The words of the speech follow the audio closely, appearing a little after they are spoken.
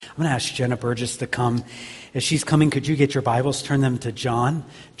I'm going to ask Jenna Burgess to come. As she's coming, could you get your Bibles, turn them to John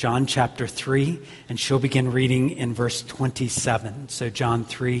chapter 3, and she'll begin reading in verse 27. So John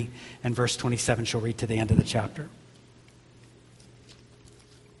 3 and verse 27, she'll read to the end of the chapter.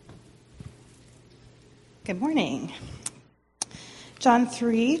 Good morning. John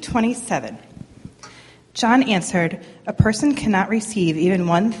 3:27. John answered, "A person cannot receive even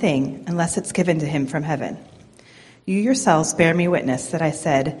one thing unless it's given to him from heaven. You yourselves bear me witness that I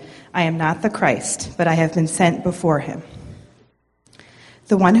said, I am not the Christ, but I have been sent before him.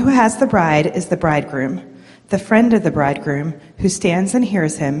 The one who has the bride is the bridegroom. The friend of the bridegroom, who stands and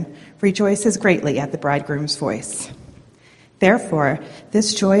hears him, rejoices greatly at the bridegroom's voice. Therefore,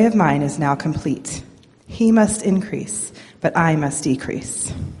 this joy of mine is now complete. He must increase, but I must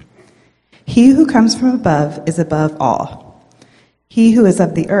decrease. He who comes from above is above all. He who is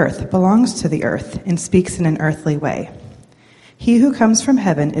of the earth belongs to the earth and speaks in an earthly way. He who comes from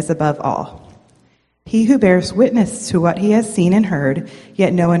heaven is above all. He who bears witness to what he has seen and heard,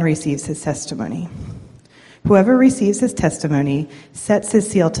 yet no one receives his testimony. Whoever receives his testimony sets his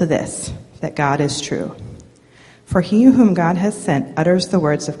seal to this, that God is true. For he whom God has sent utters the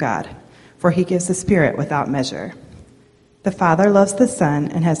words of God, for he gives the Spirit without measure. The Father loves the Son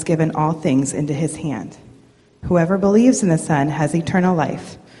and has given all things into his hand. Whoever believes in the Son has eternal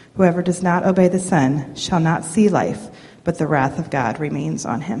life. Whoever does not obey the Son shall not see life, but the wrath of God remains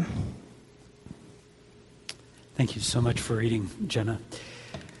on him." Thank you so much for reading, Jenna.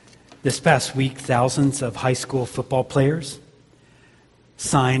 This past week, thousands of high school football players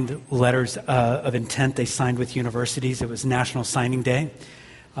signed letters of intent. They signed with universities. It was National Signing Day.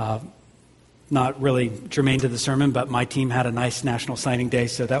 Not really germane to the sermon, but my team had a nice National Signing Day,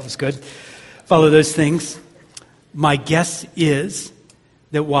 so that was good. Follow those things. My guess is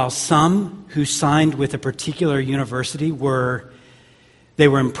that while some who signed with a particular university were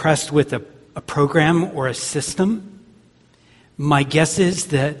impressed with a program or a system, my guess is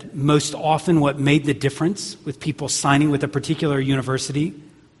that most often what made the difference with people signing with a particular university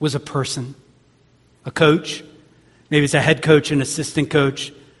was a person, a coach. Maybe it's a head coach, an assistant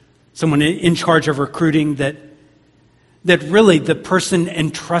coach, someone in charge of recruiting that really the person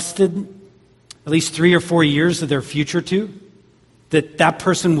entrusted at least 3 or 4 years of their future to, that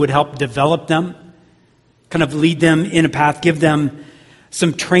person would help develop them, kind of lead them in a path, give them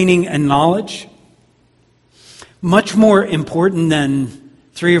some training and knowledge. Much more important than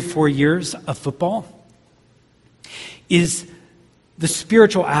 3 or 4 years of football is the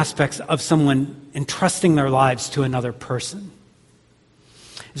spiritual aspects of someone entrusting their lives to another person.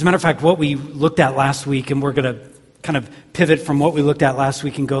 As a matter of fact, what we looked at last week, and we're going to kind of pivot from what we looked at last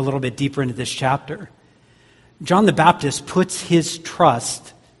week and go a little bit deeper into this chapter. John the Baptist puts his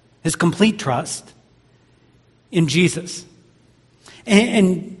trust, his complete trust, in Jesus.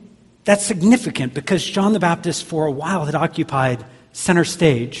 And that's significant because John the Baptist for a while had occupied center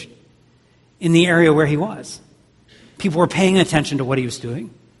stage in the area where he was. People were paying attention to what he was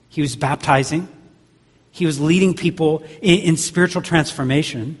doing. He was baptizing. He was leading people in spiritual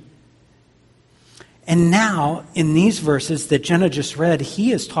transformation. And now, in these verses that Jenna just read,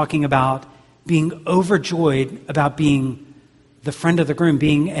 he is talking about being overjoyed about being the friend of the groom,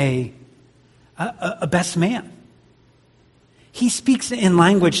 being a best man. He speaks in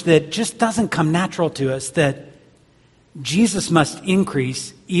language that just doesn't come natural to us, that Jesus must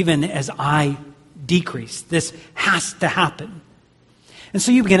increase even as I decrease. This has to happen. And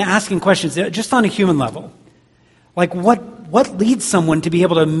so you begin asking questions just on a human level. Like what leads someone to be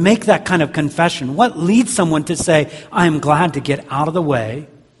able to make that kind of confession? What leads someone to say, I am glad to get out of the way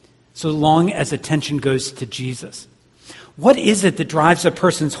so long as attention goes to Jesus? What is it that drives a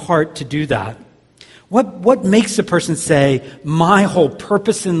person's heart to do that? What makes a person say, my whole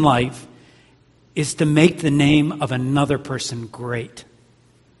purpose in life is to make the name of another person great?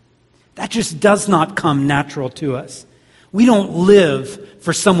 That just does not come natural to us. We don't live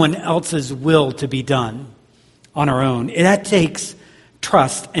for someone else's will to be done on our own. That takes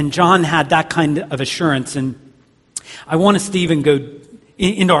trust, and John had that kind of assurance. And I want us to even go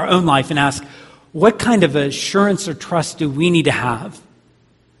into our own life and ask, what kind of assurance or trust do we need to have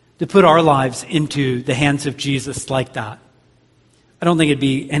to put our lives into the hands of Jesus like that? I don't think it'd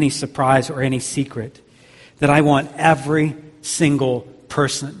be any surprise or any secret that I want every single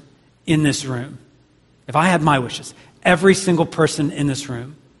person in this room, if I had my wishes, every single person in this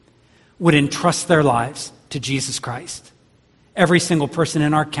room would entrust their lives to Jesus Christ. Every single person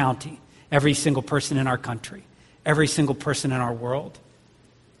in our county, every single person in our country, every single person in our world.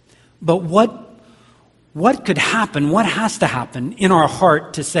 But what could happen, what has to happen in our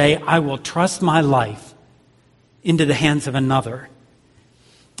heart to say, I will trust my life into the hands of another?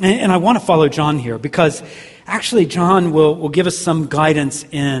 And I want to follow John here because actually John will give us some guidance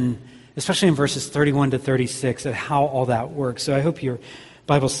especially in verses 31 to 36, of how all that works. So I hope your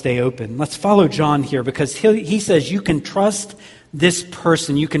Bibles stay open. Let's follow John here because he says you can trust this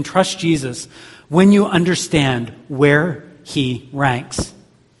person, you can trust Jesus when you understand where he ranks.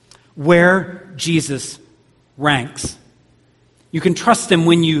 Where Jesus ranks. You can trust him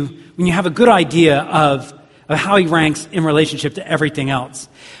when you have a good idea of how he ranks in relationship to everything else.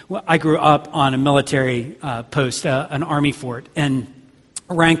 Well, I grew up on a military post, an army fort, and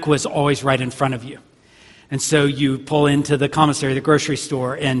rank was always right in front of you. And so you pull into the commissary, the grocery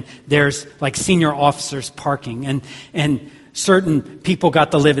store, and there's like senior officers parking, and certain people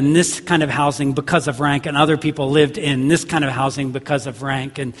got to live in this kind of housing because of rank, and other people lived in this kind of housing because of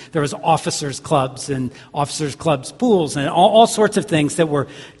rank, and there was officers' clubs and officers' clubs pools and all sorts of things that were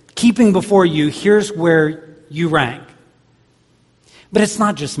keeping before you, here's where you rank. But it's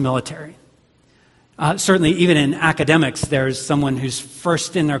not just military. Certainly, even in academics, there's someone who's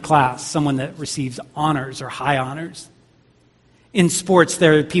first in their class, someone that receives honors or high honors. In sports,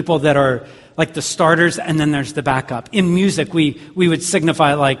 there are people that are like the starters, and then there's the backup. In music, we would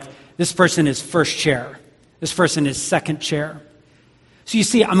signify like this person is first chair, this person is second chair. So you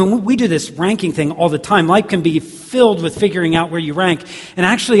see, we do this ranking thing all the time. Life can be filled with figuring out where you rank. And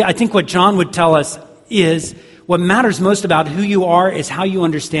actually, I think what John would tell us is what matters most about who you are is how you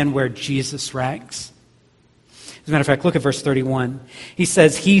understand where Jesus ranks. As a matter of fact, look at verse 31. He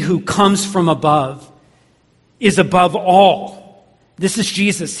says, he who comes from above is above all. This is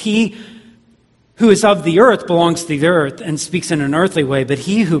Jesus. He who is of the earth belongs to the earth and speaks in an earthly way, but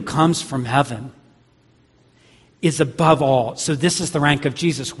he who comes from heaven is above all. So this is the rank of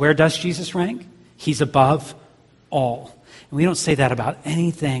Jesus. Where does Jesus rank? He's above all. And we don't say that about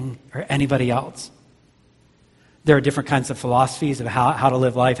anything or anybody else. There are different kinds of philosophies of how to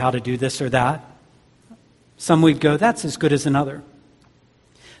live life, how to do this or that. Some we'd go, that's as good as another.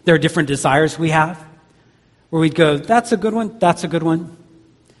 There are different desires we have where we'd go, that's a good one, that's a good one.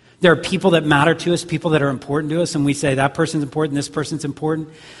 There are people that matter to us, people that are important to us, and we say that person's important, this person's important.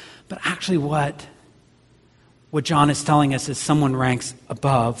 But actually what John is telling us is someone ranks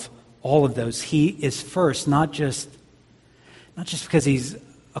above all of those. He is first, not just because he's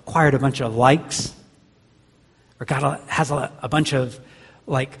acquired a bunch of likes or has a bunch of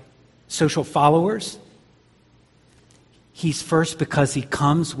like social followers. He's first because he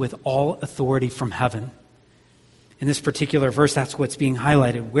comes with all authority from heaven. In this particular verse, that's what's being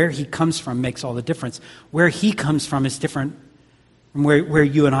highlighted. Where he comes from makes all the difference. Where he comes from is different from where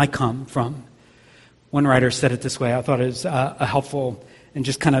you and I come from. One writer said it this way. I thought it was helpful and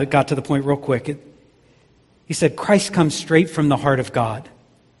just kind of got to the point real quick. He said, Christ comes straight from the heart of God.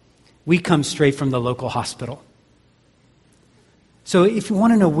 We come straight from the local hospital. So if you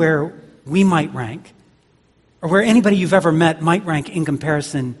want to know where we might rank, or where anybody you've ever met might rank in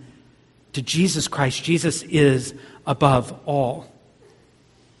comparison to Jesus Christ, Jesus is above all.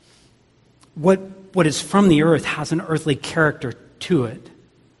 What is from the earth has an earthly character to it.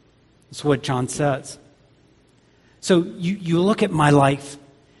 That's what John says. So you look at my life,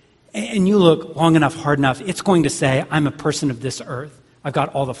 and you look long enough, hard enough, it's going to say, I'm a person of this earth. I've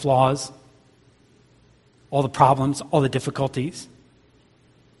got all the flaws, all the problems, all the difficulties.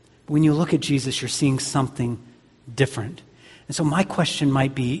 But when you look at Jesus, you're seeing something different. And so my question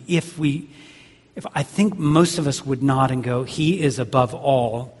might be, if I think most of us would nod and go, he is above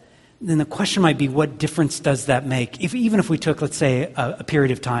all, then the question might be, what difference does that make? Even if we took, let's say, a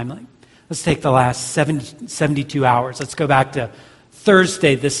period of time, like, let's take the last 72 hours. Let's go back to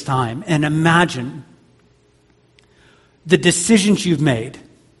Thursday this time and imagine the decisions you've made,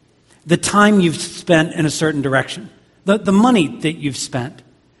 the time you've spent in a certain direction, the money that you've spent,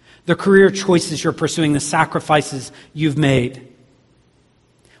 the career choices you're pursuing, the sacrifices you've made.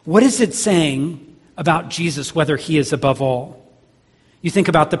 What is it saying about Jesus, whether he is above all? You think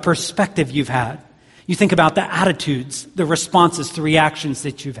about the perspective you've had. You think about the attitudes, the responses, the reactions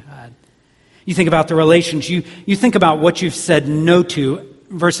that you've had. You think about the relations. You think about what you've said no to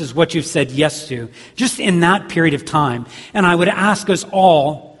versus what you've said yes to, just in that period of time. And I would ask us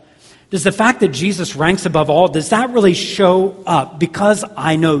all, does the fact that Jesus ranks above all, does that really show up? Because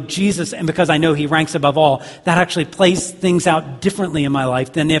I know Jesus and because I know he ranks above all, that actually plays things out differently in my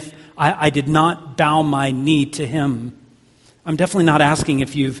life than if I did not bow my knee to him. I'm definitely not asking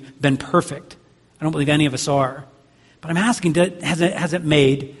if you've been perfect. I don't believe any of us are. But I'm asking, has it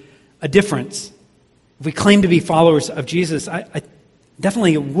made a difference? If we claim to be followers of Jesus, I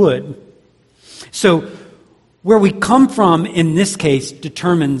definitely it would. So where we come from in this case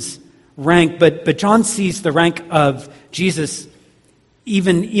determines rank, but John sees the rank of Jesus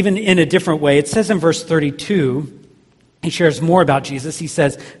even in a different way. It says in verse 32, he shares more about Jesus. He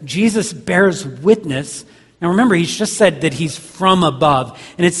says, Jesus bears witness. Now remember, he's just said that he's from above.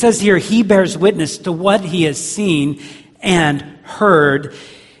 And it says here, he bears witness to what he has seen and heard,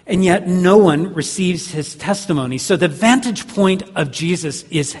 and yet no one receives his testimony. So the vantage point of Jesus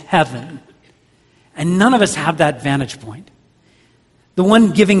is heaven. And none of us have that vantage point. The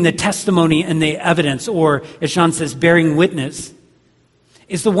one giving the testimony and the evidence, or as John says, bearing witness,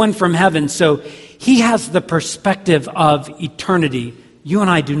 is the one from heaven. So he has the perspective of eternity. You and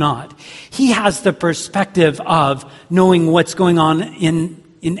I do not. He has the perspective of knowing what's going on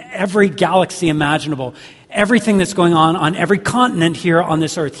in every galaxy imaginable, everything that's going on every continent here on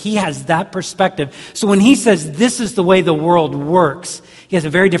this earth. He has that perspective. So when he says this is the way the world works, he has a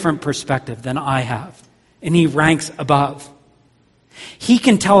very different perspective than I have. And he ranks above. He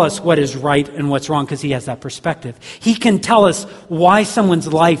can tell us what is right and what's wrong because he has that perspective. He can tell us why someone's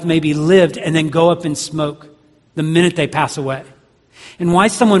life may be lived and then go up in smoke the minute they pass away. And why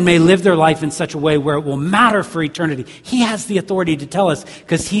someone may live their life in such a way where it will matter for eternity. He has the authority to tell us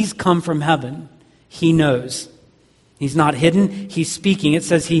because he's come from heaven. He knows. He's not hidden. He's speaking. It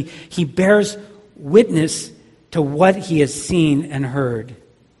says he bears witness to what he has seen and heard.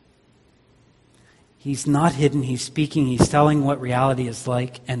 He's not hidden. He's speaking. He's telling what reality is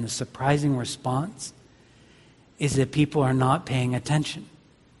like. And the surprising response is that people are not paying attention.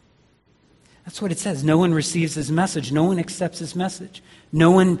 That's what it says. No one receives his message. No one accepts his message.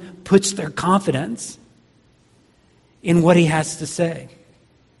 No one puts their confidence in what he has to say.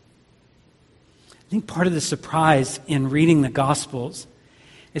 I think part of the surprise in reading the Gospels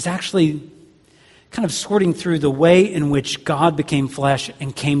is actually kind of sorting through the way in which God became flesh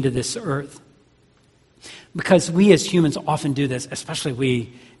and came to this earth. Because we as humans often do this, especially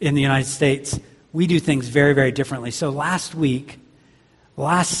we in the United States. We do things very, very differently. So last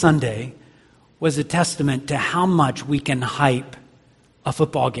Sunday, was a testament to how much we can hype a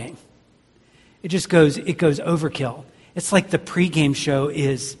football game. It goes overkill. It's like the pregame show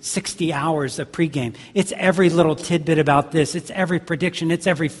is 60 hours of pregame. It's every little tidbit about this. It's every prediction. It's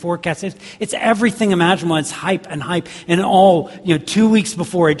every forecast. It's everything imaginable. It's hype. And all, 2 weeks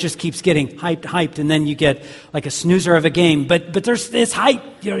before it just keeps getting hyped. And then you get like a snoozer of a game. But there's this hype.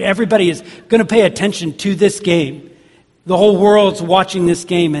 Everybody is going to pay attention to this game. The whole world's watching this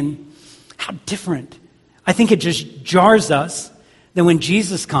game, and how different. I think it just jars us that when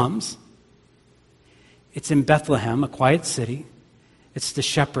Jesus comes, it's in Bethlehem, a quiet city. It's the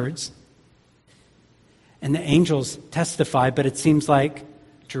shepherds. And the angels testify, but it seems like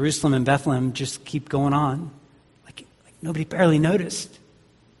Jerusalem and Bethlehem just keep going on. Like nobody barely noticed.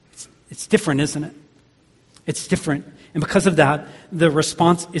 It's different, isn't it? It's different. And because of that, the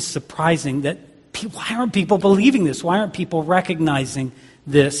response is surprising that why aren't people believing this? Why aren't people recognizing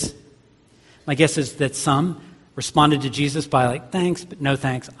this? My guess is that some responded to Jesus by thanks, but no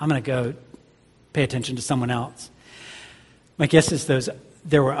thanks. I'm going to go pay attention to someone else. My guess is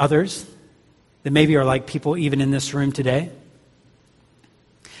there were others that maybe are like people even in this room today,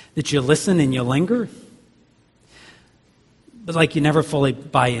 that you listen and you linger, but you never fully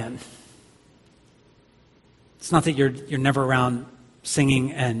buy in. It's not that you're never around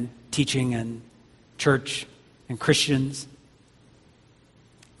singing and teaching and church and Christians.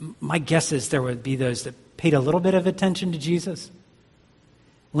 My guess is there would be those that paid a little bit of attention to Jesus,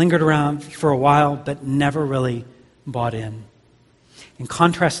 lingered around for a while, but never really bought in. In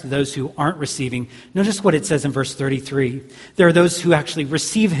contrast to those who aren't receiving, notice what it says in verse 33. There are those who actually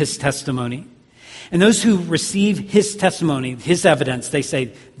receive his testimony. And those who receive his testimony, his evidence, they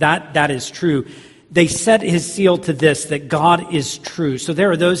say that is true. They set his seal to this, that God is true. So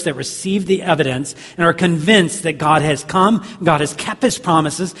there are those that receive the evidence and are convinced that God has come, God has kept his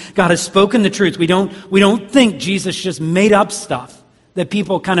promises, God has spoken the truth. We don't think Jesus just made up stuff that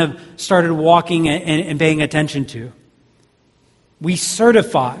people kind of started walking and paying attention to. We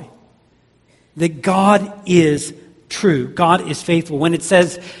certify that God is true. God is faithful. When it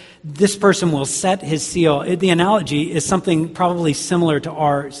says this person will set his seal, the analogy is something probably similar to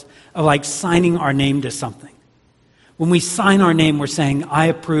ours, of signing our name to something. When we sign our name, we're saying, I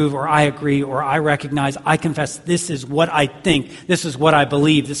approve, or I agree, or I recognize, I confess, this is what I think, this is what I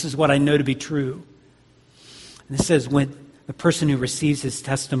believe, this is what I know to be true. And this says when the person who receives his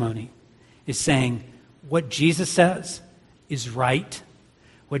testimony is saying, what Jesus says is right.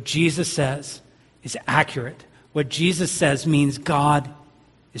 What Jesus says is accurate. What Jesus says means God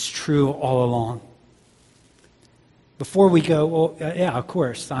is true all along. Before we go, yeah, of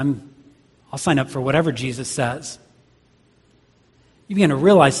course, I'll sign up for whatever Jesus says. You begin to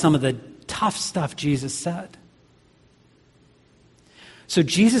realize some of the tough stuff Jesus said. So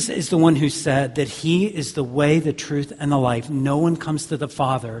Jesus is the one who said that he is the way, the truth, and the life. No one comes to the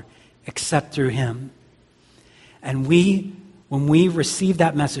Father except through him. And when we receive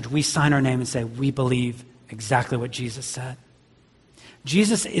that message, we sign our name and say, we believe exactly what Jesus said.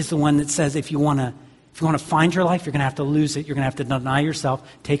 Jesus is the one that says if you want to find your life, you're going to have to lose it. You're going to have to deny yourself,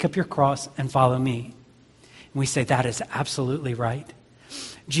 take up your cross, and follow me. And we say that is absolutely right.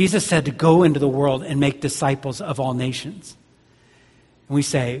 Jesus said to go into the world and make disciples of all nations. And we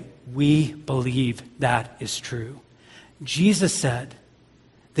say, we believe that is true. Jesus said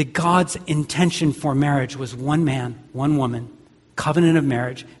that God's intention for marriage was one man, one woman, covenant of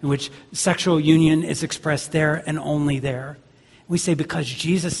marriage, in which sexual union is expressed there and only there. We say because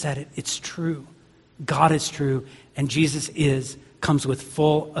Jesus said it, it's true. God is true, and Jesus comes with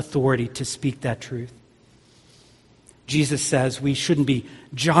full authority to speak that truth. Jesus says we shouldn't be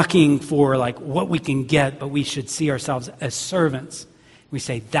jockeying for like what we can get, but we should see ourselves as servants. We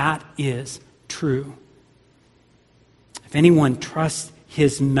say that is true. If anyone trusts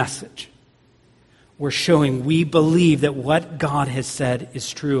his message, we're showing we believe that what God has said is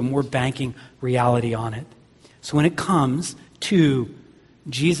true, and we're banking reality on it. So when it comes to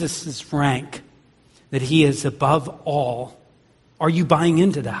Jesus' rank, that he is above all, are you buying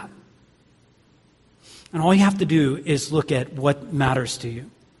into that? And all you have to do is look at what matters to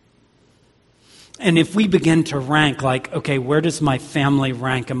you. And if we begin to rank like, okay, where does my family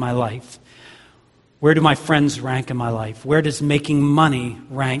rank in my life? Where do my friends rank in my life? Where does making money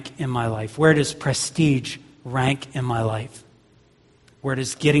rank in my life? Where does prestige rank in my life? Where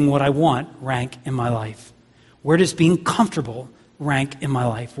does getting what I want rank in my life? Where does being comfortable rank in my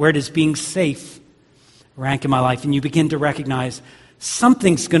life? Where does being safe rank in my life? And you begin to recognize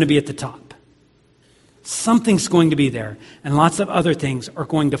something's going to be at the top. Something's going to be there. And lots of other things are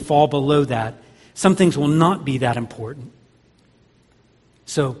going to fall below that. Some things will not be that important.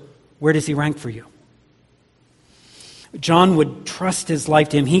 So, where does he rank for you? John would trust his life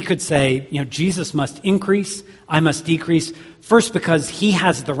to him. He could say, Jesus must increase, I must decrease. First, because he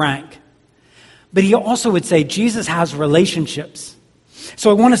has the rank. But he also would say Jesus has relationships.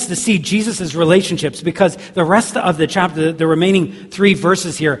 So I want us to see Jesus' relationships because the rest of the chapter, the remaining 3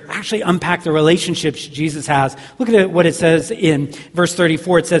 verses here, actually unpack the relationships Jesus has. Look at what it says in verse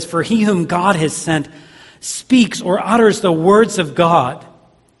 34. It says, "For he whom God has sent speaks or utters the words of God,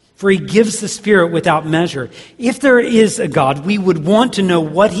 for he gives the Spirit without measure." If there is a God, we would want to know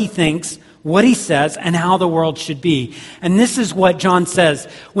what he thinks, what he says, and how the world should be. And this is what John says.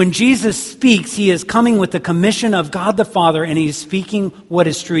 When Jesus speaks, he is coming with the commission of God the Father, and he is speaking what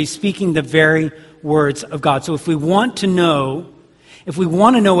is true. He's speaking the very words of God. So if we want to know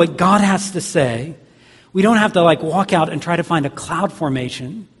what God has to say, we don't have to walk out and try to find a cloud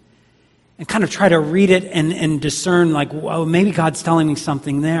formation and kind of try to read it and discern maybe God's telling me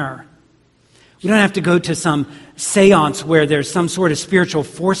something there. We don't have to go to some seance where there's some sort of spiritual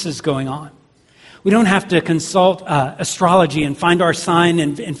forces going on. We don't have to consult astrology and find our sign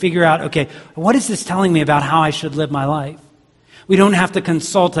and figure out, okay, what is this telling me about how I should live my life? We don't have to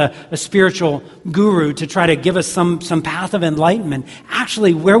consult a spiritual guru to try to give us some path of enlightenment.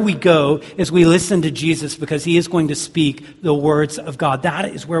 Actually, where we go is we listen to Jesus because he is going to speak the words of God.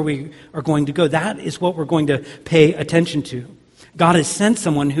 That is where we are going to go. That is what we're going to pay attention to. God has sent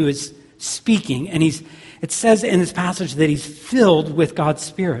someone who is speaking, and it says in this passage that he's filled with God's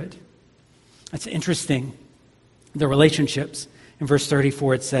Spirit. That's interesting. The relationships. In verse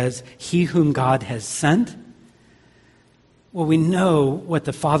 34 it says, "He whom God has sent." Well, we know what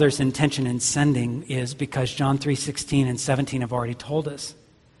the Father's intention in sending is because John 3:16 and 17 have already told us.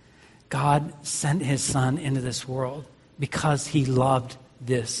 God sent his Son into this world because he loved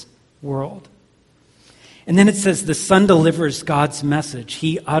this world. And then it says the Son delivers God's message.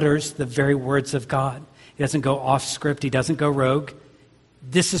 He utters the very words of God. He doesn't go off script. He doesn't go rogue.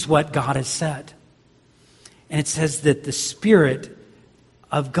 This is what God has said. And it says that the Spirit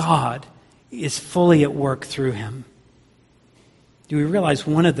of God is fully at work through him. Do we realize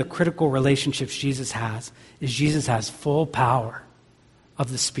one of the critical relationships Jesus has is Jesus has full power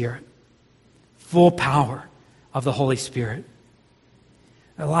of the Spirit. Full power of the Holy Spirit.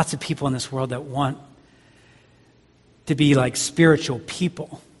 There are lots of people in this world that want to be like spiritual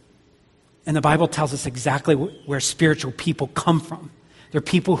people. And the Bible tells us exactly where spiritual people come from. They're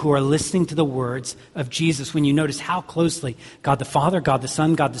people who are listening to the words of Jesus. When you notice how closely God the Father, God the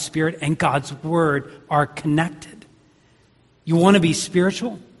Son, God the Spirit, and God's Word are connected. You want to be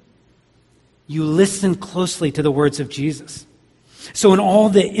spiritual? You listen closely to the words of Jesus. So in all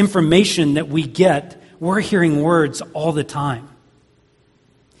the information that we get, we're hearing words all the time.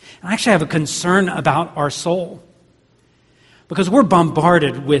 And I actually have a concern about our soul. Because we're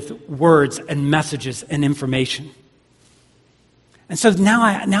bombarded with words and messages and information. And so now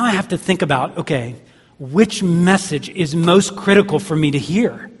I have to think about, okay, which message is most critical for me to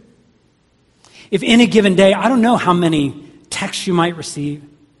hear? If any given day, I don't know how many texts you might receive,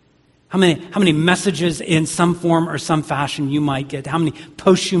 how many messages in some form or some fashion you might get, how many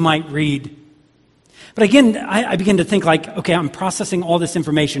posts you might read. But again, I begin to think like, okay, I'm processing all this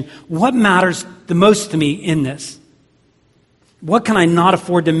information. What matters the most to me in this? What can I not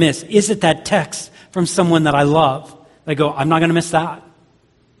afford to miss? Is it that text from someone that I love? I go, I'm not going to miss that.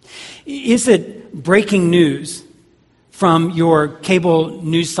 Is it breaking news from your cable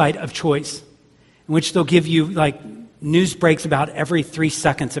news site of choice, in which they'll give you like news breaks about every 3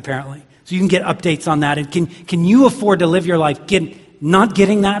 seconds, apparently. So you can get updates on that. And can you afford to live your life not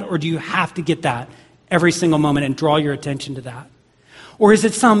getting that, or do you have to get that every single moment and draw your attention to that? Or is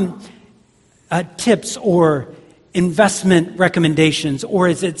it some tips or investment recommendations, or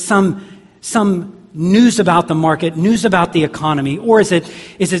is it some news about the market, news about the economy, or is it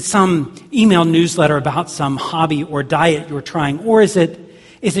some email newsletter about some hobby or diet you're trying, or is it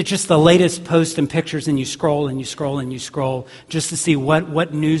just the latest post and pictures and you scroll and you scroll and you scroll just to see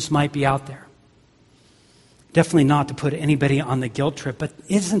what news might be out there? Definitely not to put anybody on the guilt trip, but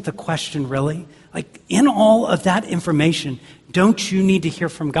isn't the question really, like in all of that information, don't you need to hear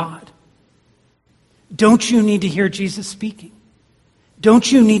from God? Don't you need to hear Jesus speaking? Don't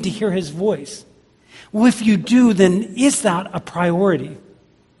you need to hear his voice? Well, if you do, then is that a priority?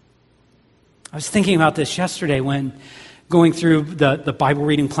 I was thinking about this yesterday when going through the Bible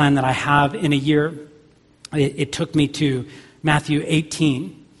reading plan that I have in a year. It took me to Matthew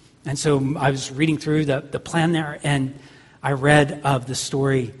 18. And so I was reading through the plan there, and I read of the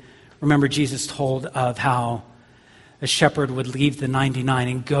story. Remember, Jesus told of how a shepherd would leave the 99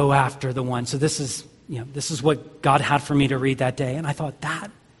 and go after the one. So this is what God had for me to read that day. And I thought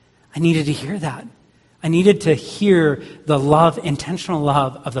I needed to hear that. I needed to hear the love, intentional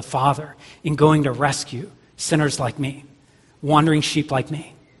love of the Father in going to rescue sinners like me, wandering sheep like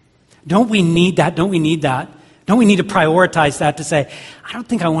me. Don't we need that? Don't we need that? Don't we need to prioritize that to say, I don't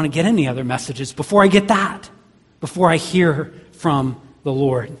think I want to get any other messages before I get that, before I hear from the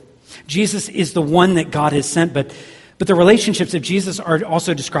Lord. Jesus is the one that God has sent, but the relationships of Jesus are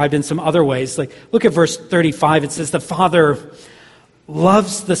also described in some other ways. Like, look at verse 35. It says, the Father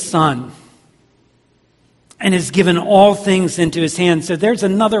loves the Son and has given all things into his hands. So there's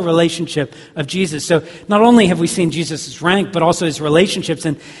another relationship of Jesus. So not only have we seen Jesus' rank, but also his relationships.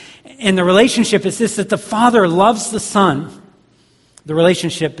 And the relationship is this, that the Father loves the Son. The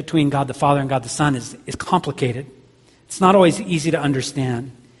relationship between God the Father and God the Son is complicated. It's not always easy to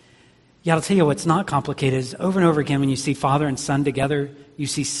understand. Yeah, I'll tell you what's not complicated is over and over again when you see Father and Son together, you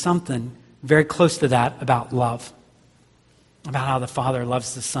see something very close to that about love, about how the Father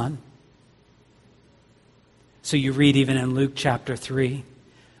loves the Son. So you read even in Luke chapter 3,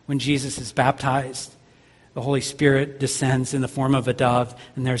 when Jesus is baptized, the Holy Spirit descends in the form of a dove,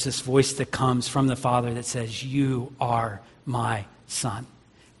 and there's this voice that comes from the Father that says, you are my Son.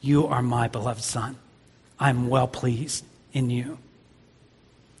 You are my beloved Son. I'm well pleased in you.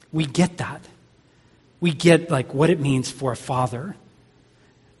 We get that. We get like what it means for a father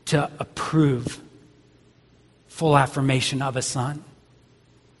to approve full affirmation of a son.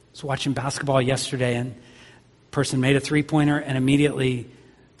 I was watching basketball yesterday, and a person made a three-pointer, and immediately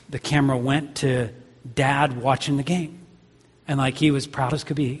the camera went to dad watching the game. And like he was proud as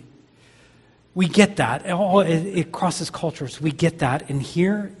could be. We get that. It crosses cultures. We get that. And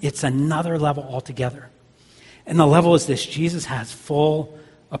here, it's another level altogether. And the level is this. Jesus has full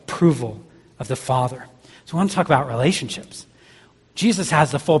approval of the Father. So I want to talk about relationships. Jesus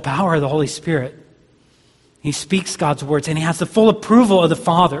has the full power of the Holy Spirit. He speaks God's words, and he has the full approval of the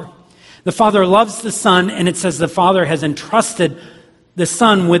Father. The Father loves the Son, and it says the Father has entrusted the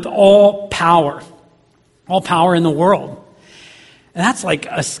Son with all power in the world. And that's like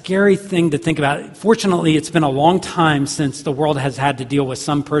a scary thing to think about. Fortunately, it's been a long time since the world has had to deal with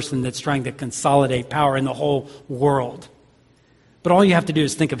some person that's trying to consolidate power in the whole world. But all you have to do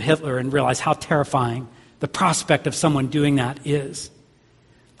is think of Hitler and realize how terrifying the prospect of someone doing that is.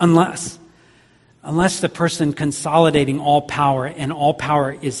 Unless the person consolidating all power, and all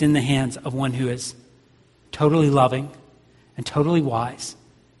power is in the hands of one who is totally loving and totally wise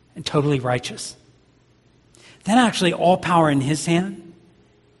and totally righteous. Then actually all power in his hand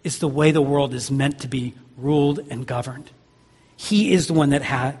is the way the world is meant to be ruled and governed. He is the one that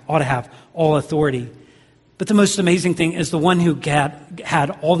ought to have all authority. But the most amazing thing is the one who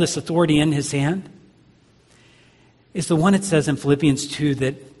had all this authority in his hand is the one, it says in Philippians 2,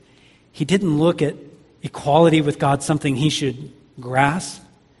 that he didn't look at equality with God something he should grasp.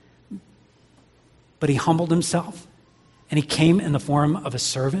 But he humbled himself, and he came in the form of a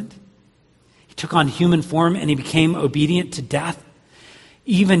servant. He took on human form, and he became obedient to death,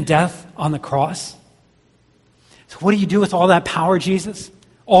 even death on the cross. So what do you do with all that power, Jesus?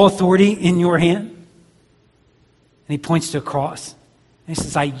 All authority in your hand? And he points to a cross. And he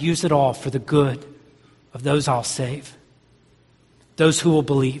says, I use it all for the good of those I'll save, those who will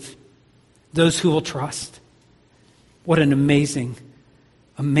believe, those who will trust. What an amazing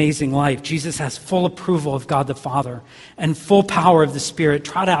life. Jesus has full approval of God the Father and full power of the Spirit.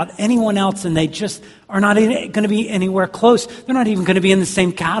 Trot out anyone else and they just are not going to be anywhere close. They're not even going to be in the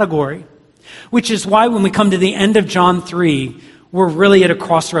same category. Which is why when we come to the end of John 3, we're really at a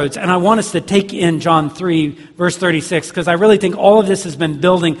crossroads. And I want us to take in John 3, verse 36, because I really think all of this has been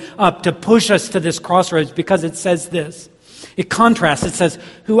building up to push us to this crossroads, because it says this. It contrasts. It says,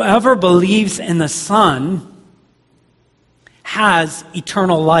 whoever believes in the Son has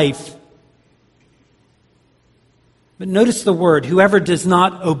eternal life. But notice the word, whoever does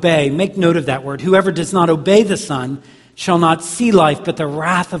not obey. Make note of that word. Whoever does not obey the Son shall not see life, but the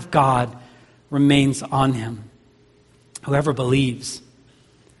wrath of God remains on him. Whoever believes.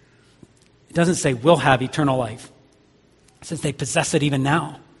 It doesn't say will have eternal life. It says they possess it even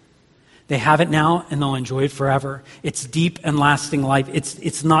now. They have it now and they'll enjoy it forever. It's deep and lasting life.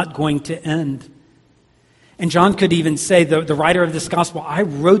 It's not going to end. And John could even say, the writer of this gospel, I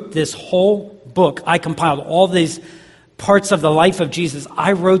wrote this whole book. I compiled all these parts of the life of Jesus.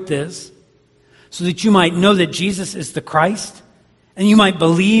 I wrote this so that you might know that Jesus is the Christ, and you might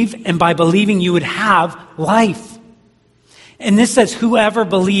believe, and by believing you would have life. And this says, whoever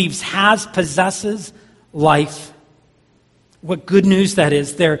believes possesses life. What good news that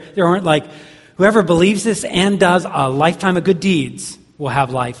is. There aren't like, whoever believes this and does a lifetime of good deeds will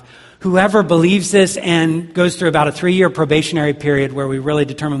have life. Whoever believes this and goes through about a 3-year probationary period where we really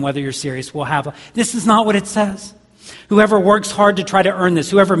determine whether you're serious will have life. This is not what it says. Whoever works hard to try to earn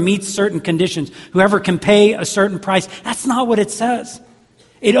this, whoever meets certain conditions, whoever can pay a certain price, that's not what it says.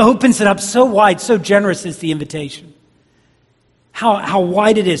 It opens it up so wide, so generous is the invitation. How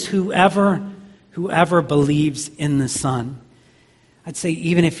wide it is, whoever believes in the Son. I'd say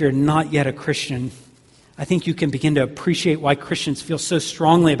even if you're not yet a Christian, I think you can begin to appreciate why Christians feel so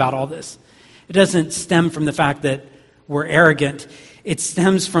strongly about all this. It doesn't stem from the fact that we're arrogant. It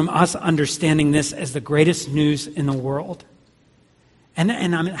stems from us understanding this as the greatest news in the world. And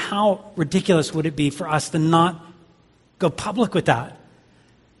I mean, how ridiculous would it be for us to not go public with that?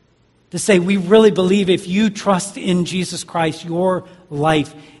 To say we really believe if you trust in Jesus Christ, your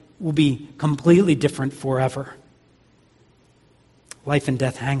life will be completely different forever. Life and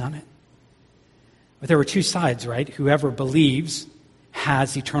death hang on it. But there were two sides, right? Whoever believes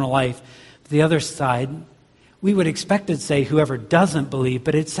has eternal life. The other side, we would expect it to say whoever doesn't believe,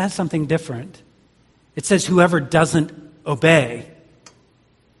 but it says something different. It says whoever doesn't obey.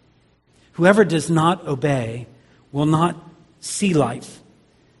 Whoever does not obey will not see life,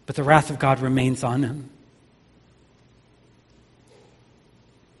 but the wrath of God remains on him.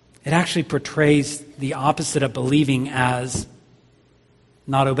 It actually portrays the opposite of believing as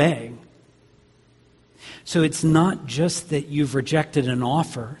not obeying. So it's not just that you've rejected an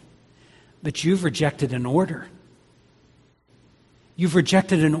offer, but you've rejected an order. You've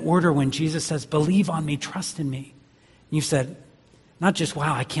rejected an order when Jesus says, believe on me, trust in me. And you said, not just,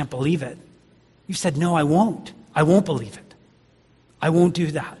 wow, I can't believe it. You said, no, I won't. I won't believe it. I won't do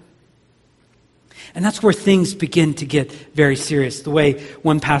that. And that's where things begin to get very serious. The way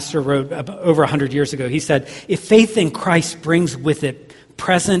one pastor wrote over 100 years ago, he said, if faith in Christ brings with it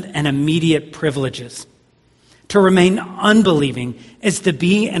present and immediate privileges, to remain unbelieving is to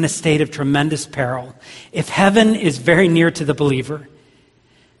be in a state of tremendous peril. If heaven is very near to the believer,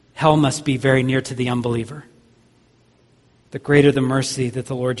 hell must be very near to the unbeliever. The greater the mercy that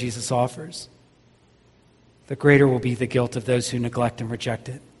the Lord Jesus offers, the greater will be the guilt of those who neglect and reject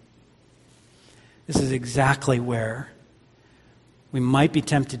it. This is exactly where we might be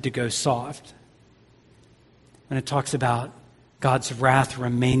tempted to go soft when it talks about God's wrath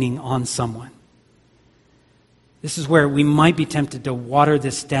remaining on someone. This is where we might be tempted to water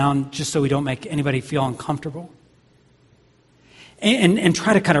this down just so we don't make anybody feel uncomfortable. And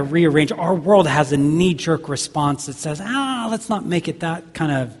try to kind of rearrange. Our world has a knee-jerk response that says, let's not make it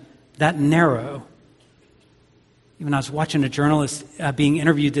that narrow. Even I was watching a journalist being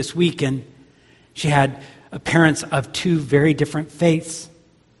interviewed this week, and she had parents of two very different faiths.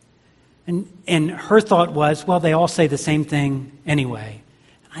 And her thought was, well, they all say the same thing anyway.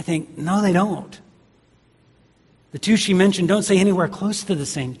 And I think, no, they don't. The two she mentioned don't say anywhere close to the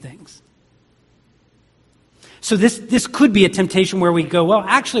same things. So this could be a temptation where we go, well,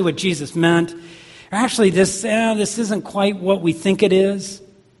 actually what Jesus meant, or actually this isn't quite what we think it is.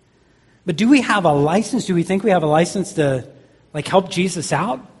 But do we have a license? Do we think we have a license to help Jesus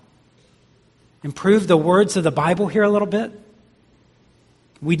out? Improve the words of the Bible here a little bit?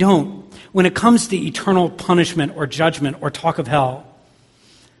 We don't. When it comes to eternal punishment or judgment or talk of hell,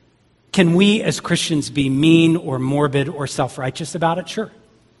 can we as Christians be mean or morbid or self-righteous about it? Sure.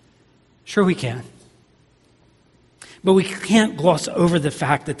 Sure we can. But we can't gloss over the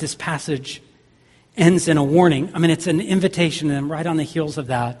fact that this passage ends in a warning. I mean, it's an invitation, and right on the heels of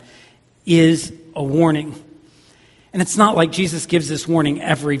that is a warning. And it's not like Jesus gives this warning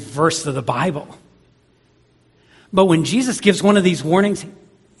every verse of the Bible. But when Jesus gives one of these warnings,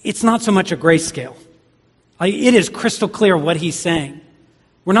 it's not so much a grayscale. It is crystal clear what he's saying.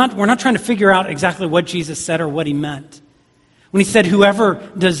 We're not trying to figure out exactly what Jesus said or what he meant. When he said, whoever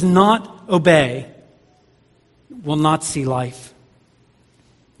does not obey will not see life.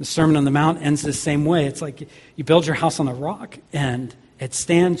 The Sermon on the Mount ends the same way. It's like you build your house on a rock and it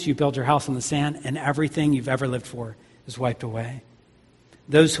stands. You build your house on the sand and everything you've ever lived for is wiped away.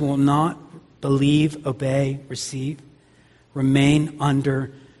 Those who will not believe, obey, receive, remain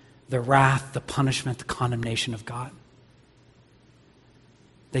under the wrath, the punishment, the condemnation of God.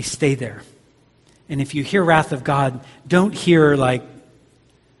 They stay there. And if you hear wrath of God, don't hear like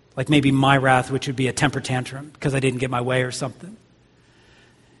maybe my wrath, which would be a temper tantrum because I didn't get my way or something.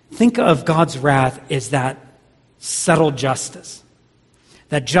 Think of God's wrath as that settled justice.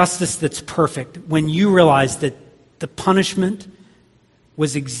 That justice that's perfect. When you realize that the punishment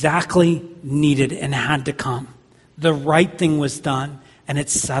was exactly needed and had to come. The right thing was done and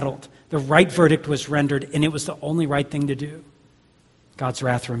it's settled. The right verdict was rendered and it was the only right thing to do. God's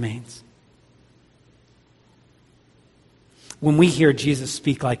wrath remains. When we hear Jesus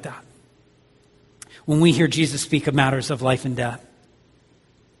speak like that, when we hear Jesus speak of matters of life and death,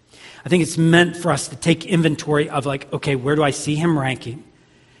 I think it's meant for us to take inventory of okay, where do I see him ranking?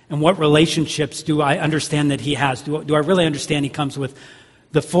 And what relationships do I understand that he has? Do I really understand he comes with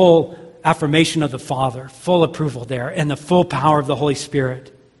the full affirmation of the Father, full approval there, and the full power of the Holy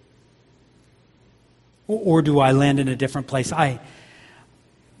Spirit? Or do I land in a different place?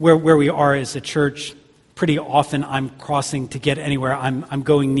 Where we are as a church, pretty often I'm crossing to get anywhere. I'm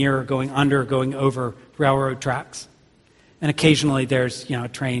going near, going under, going over railroad tracks. And occasionally there's, a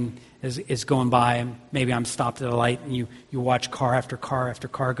train is going by and maybe I'm stopped at a light and you watch car after car after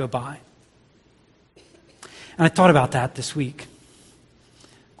car go by. And I thought about that this week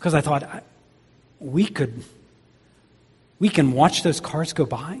because I thought we can watch those cars go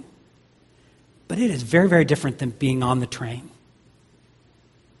by, but it is very, very different than being on the train.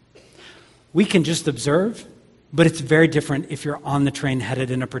 We can just observe, but it's very different if you're on the train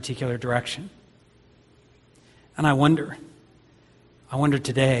headed in a particular direction. And I wonder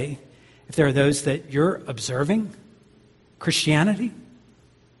today if there are those that you're observing Christianity.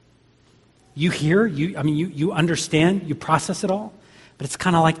 You hear, you understand, you process it all, but it's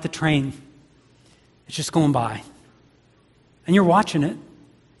kind of like the train. It's just going by. And you're watching it.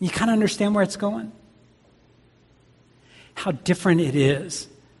 You kind of understand where it's going. How different it is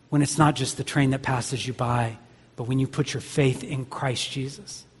when it's not just the train that passes you by, but when you put your faith in Christ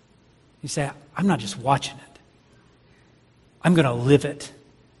Jesus. You say, I'm not just watching it. I'm going to live it.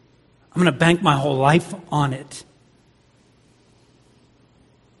 I'm going to bank my whole life on it.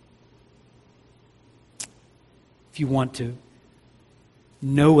 If you want to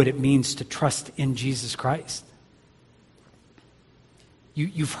know what it means to trust in Jesus Christ,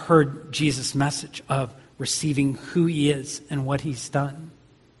 you've heard Jesus' message of receiving who he is and what he's done.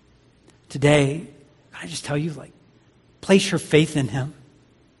 Today, can I just tell you, place your faith in him.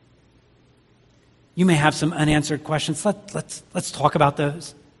 You may have some unanswered questions. Let's talk about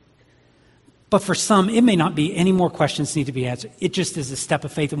those. But for some, it may not be any more questions need to be answered. It just is a step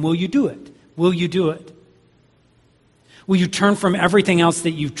of faith. And will you do it? Will you do it? Will you turn from everything else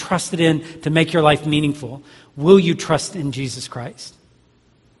that you've trusted in to make your life meaningful? Will you trust in Jesus Christ?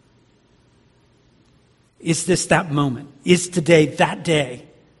 Is this that moment? Is today that day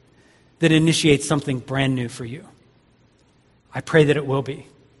that initiates something brand new for you? I pray that it will be.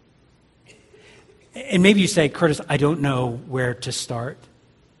 And maybe you say, Curtis, I don't know where to start.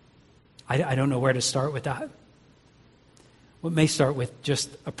 I don't know where to start with that. Well, it may start with just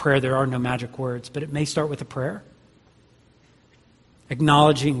a prayer. There are no magic words, but it may start with a prayer.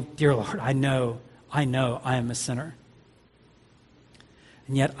 Acknowledging, dear Lord, I know I am a sinner.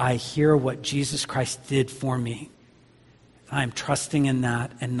 And yet I hear what Jesus Christ did for me. I am trusting in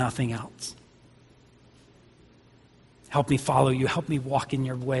that and nothing else. Help me follow you. Help me walk in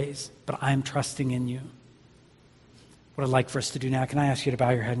your ways. But I am trusting in you. what I'd like for us to do now, can I ask you to bow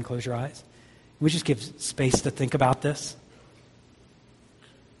your head and close your eyes? We just give space to think about this.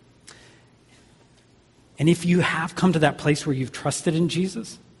 And if you have come to that place where you've trusted in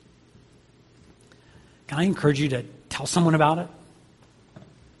Jesus, can I encourage you to tell someone about it?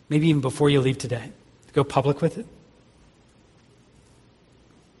 Maybe even before you leave today, to go public with it.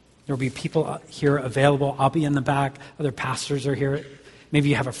 There will be people here available. I'll be in the back. Other pastors are here. Maybe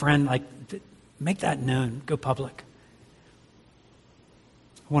you have a friend. Make that known. Go public.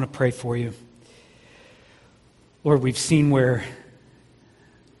 I want to pray for you. Lord, we've seen where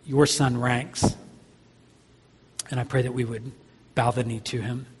your Son ranks. And I pray that we would bow the knee to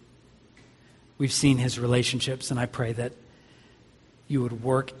him. We've seen his relationships, and I pray that you would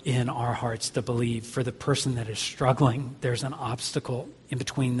work in our hearts to believe. For the person that is struggling, there's an obstacle in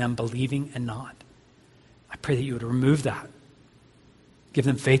between them believing and not. I pray that you would remove that. Give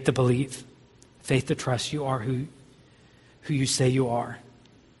them faith to believe, faith to trust you are who you say you are.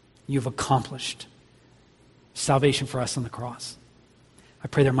 You've accomplished salvation for us on the cross. I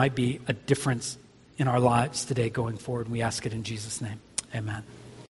pray there might be a difference in our lives today going forward. We ask it in Jesus' name. Amen.